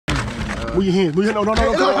Move your hands. Move your hands.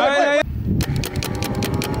 No. Hey.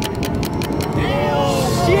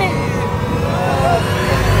 Shit.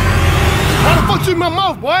 Why the fuck you in my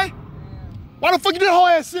mouth, boy? Why the fuck you did whole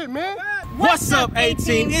ass shit, man? What's up,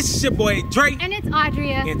 A-Team? It's your boy Drake. And it's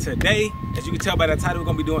Adria. And today, as you can tell by the title, we're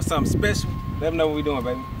gonna be doing something special. Let them know what we're doing,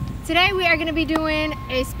 baby. Today we are gonna be doing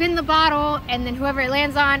a spin the bottle, and then whoever it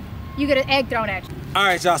lands on, you get an egg thrown at you. All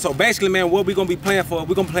right, y'all. So basically, man, what we're gonna be playing for?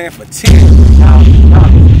 We're gonna be playing for 10.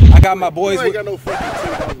 I got my boys. You ain't got no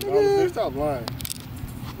fucking $10. Stop lying,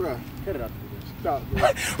 bro. Cut it out. Stop, bro.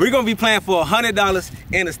 We're gonna be playing for $100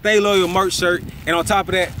 and a Stay Loyal merch shirt. And on top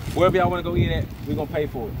of that, wherever y'all wanna go eat at, we're gonna pay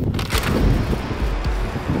for it.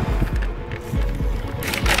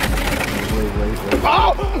 Wait.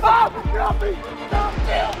 Oh! Get off me! Stop!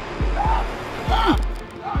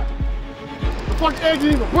 The fuck egg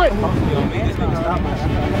didn't even break! Yo, man, this nigga stop my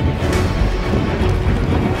shit.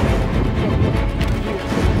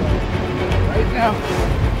 Right now.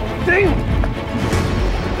 Damn!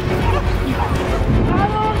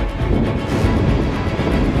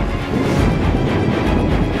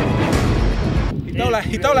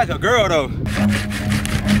 He throw like a girl though.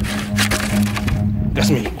 That's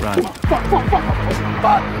me. Right. Fuck!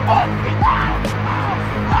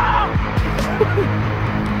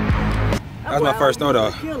 That's my first throw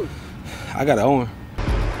though. I got an own.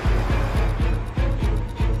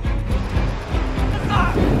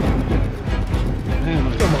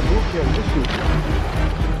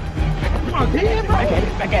 Come on, damn, bro. Back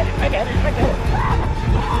at it.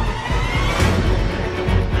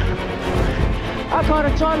 I caught a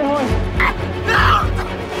Charlie horse.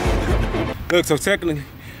 Look, so technically,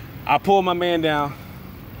 I pulled my man down.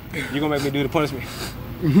 You're gonna make me do the punishment.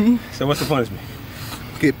 So what's the punishment?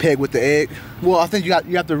 Get pegged with the egg. Well, I think you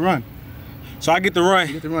have to run. So I get to run.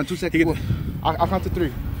 You get to run 2 seconds. I'll count to 3.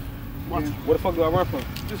 Where the fuck do I run from?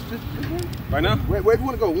 Just Right now? wherever you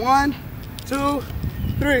want to go. 1, 2,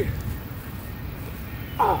 3.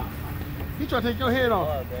 Oh. You trying to take your head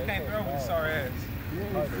off. Can't throw with your sorry ass.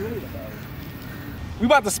 We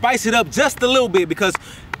about to spice it up just a little bit because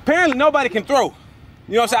apparently nobody can throw.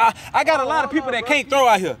 You know what I'm saying? I got a lot of people that can't throw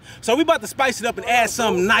out here. So we about to spice it up and add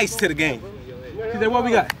something nice to the game. She said, what we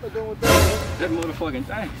got? That motherfucking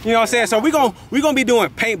thing. You know what I'm saying? So we gonna be doing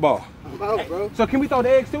paintball. I'm out, bro. So can we throw the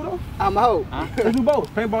eggs too though? I'm out. Let's do both.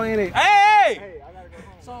 Paintball and eggs. Hey!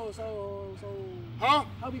 So, Huh?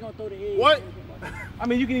 how we gonna throw the egg? What? I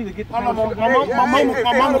mean, you can either get the My mama called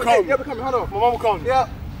me. Yeah, come here. Hold on. My mama called me. Yeah.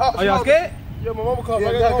 Oh, y'all scared? Yeah, my mama called me.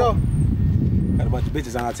 Yeah, I gotta go. Got a bunch of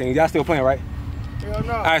bitches on our team. Y'all still playing, right? Hell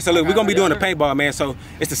no. All right, so look, we're gonna be doing the paintball, man. So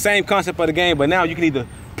it's the same concept of the game, but now you can either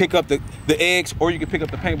pick up the eggs or you can pick up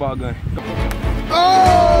the paintball gun.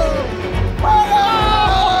 Oh!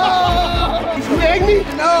 You egged me?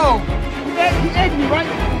 No. He egged me, right?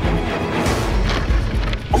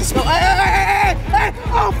 Hey!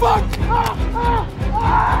 Oh, fuck!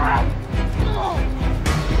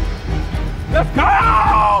 Let's go!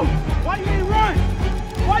 Why you ain't run?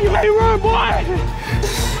 Why you ain't run, boy?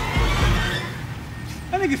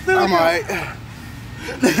 That nigga still I'm alright.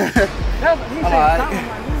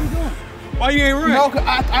 Why you ain't run? No,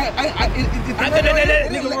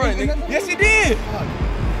 Nigga run, nigga. Yes, he did.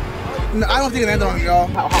 No, I don't think it landed on y'all.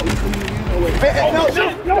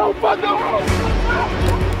 No, fuck no!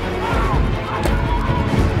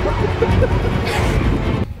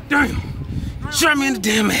 Damn. Shot me in the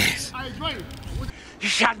damn ass. Hey, Drake. You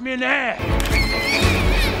shot me in the ass.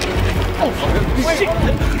 Oh, shit.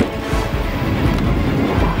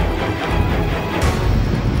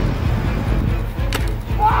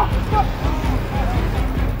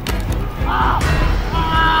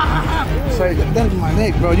 Sorry, that was my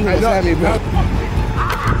neck, bro. You gonna stab me, bro.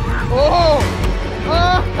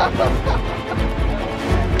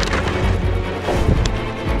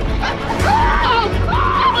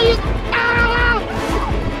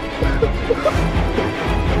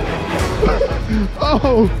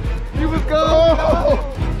 Oh, you was gone.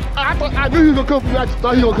 I knew you was gonna come for me. I just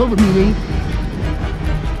thought you was gonna come for me, man.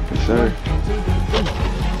 Sir.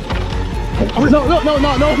 No,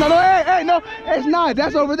 hey, no, it's not.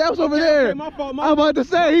 That's over there. My fault, I'm about to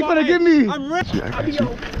say, he finna get me. I'm ready.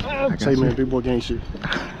 Say, man, big boy gang shit.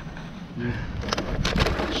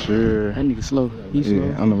 Sure. That nigga slow. He's slow.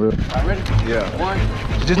 Yeah, on the real. All right, ready? Yeah. 1.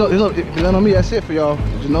 Just know, if you land on me, that's it for y'all.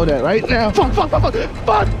 Just know that right now. Fuck.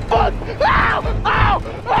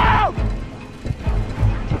 Ow!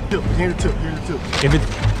 Here's the tip. If it...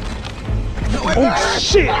 Oh,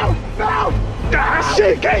 shit! No! Ah,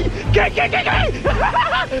 shit! Gang!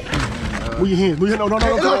 Move your hands. No.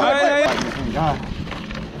 Hey.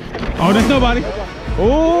 Oh, there's nobody.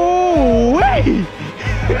 Oh, wait!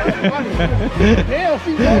 Damn,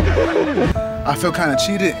 she broke. I feel kind of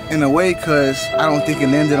cheated in a way because I don't think it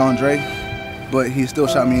landed on Dre, but he still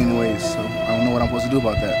shot me anyways, so I don't know what I'm supposed to do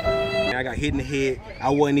about that. I got hit in the head.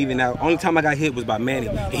 I wasn't even out. Only time I got hit was by Manny,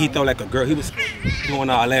 and he throw like a girl. He was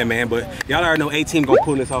doing all that, man, but y'all already know ATEAM gonna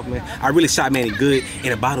pull this off, man. I really shot Manny good,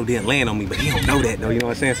 and the bottle didn't land on me, but he don't know that, though, you know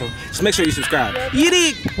what I'm saying? So just make sure you subscribe. You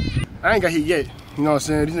dig? I ain't got hit yet, you know what I'm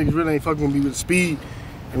saying? These niggas really ain't fucking with me with the speed,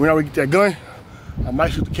 and whenever we get that gun, I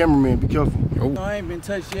might shoot the cameraman, be careful. No, I ain't been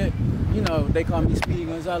touched yet. You know, they call me Speedy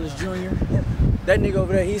Gonzalez Jr. That nigga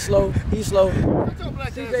over there, he's slow. He's slow.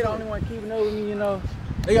 See, they the only one keeping up with me, you know.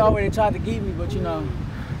 They already tried to get me, but you know,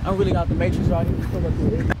 I'm really out the matrix right here.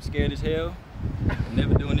 I'm scared as hell. I'm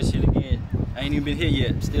never doing this shit again. I ain't even been here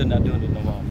yet. Still not doing it no more.